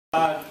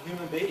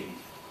Human beings.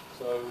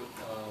 So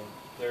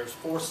there's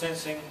force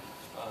sensing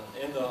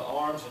in the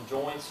arms and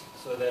joints,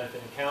 so that if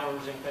it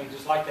encounters anything,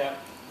 just like that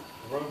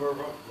Roomba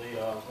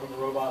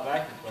robot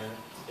vacuum cleaner,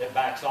 it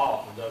backs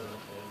off and doesn't,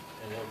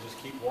 and it'll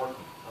just keep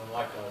working.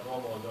 Unlike a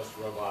normal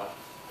industrial robot,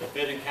 if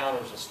it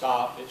encounters a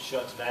stop, it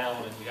shuts down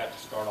and you have to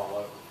start all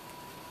over.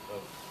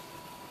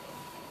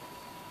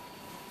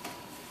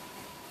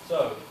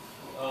 So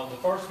the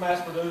first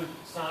mass-produced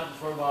scientist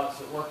robots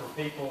that work with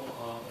people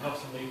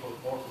helps them be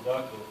more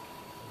productive.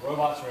 The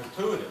robots are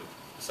intuitive.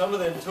 Some of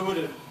the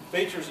intuitive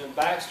features in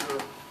Baxter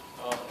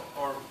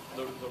are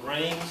the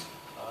rings.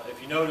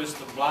 If you notice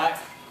the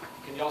black,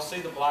 can y'all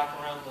see the black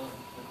around the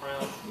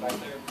crown back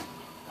there?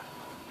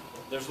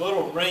 There's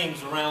little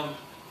rings around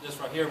this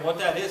right here. What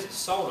that is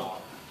sonar.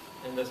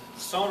 And the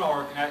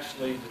sonar can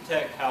actually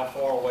detect how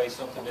far away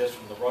something is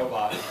from the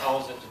robot and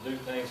cause it to do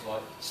things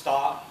like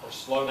stop or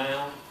slow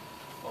down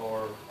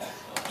or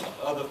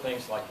other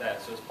things like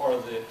that. So it's part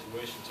of the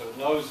intuition. So it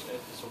knows,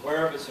 it's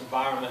aware of its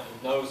environment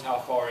and knows how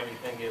far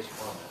anything is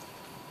from it.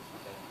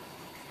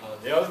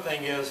 Okay. The other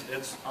thing is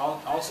it's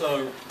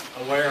also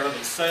aware of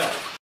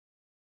itself.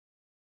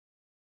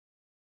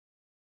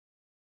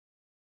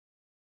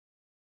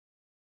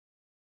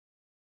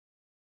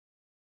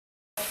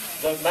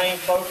 The main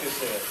focus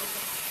is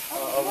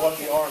of what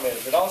the arm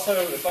is. It also,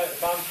 if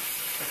I'm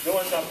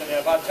doing something,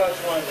 if I touch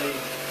one of the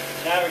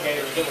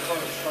navigators, it will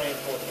turn the screen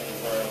towards me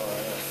wherever I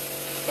am.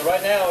 So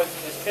right now,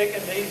 it's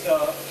picking these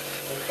up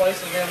and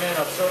placing them in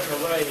a certain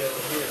array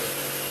over here.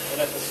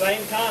 And at the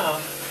same time,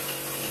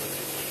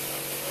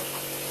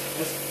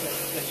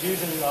 it's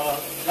using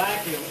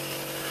vacuum,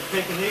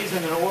 picking these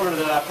in an order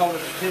that I told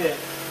it to pick,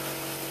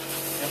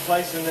 and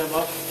placing them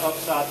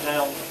upside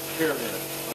down pyramid.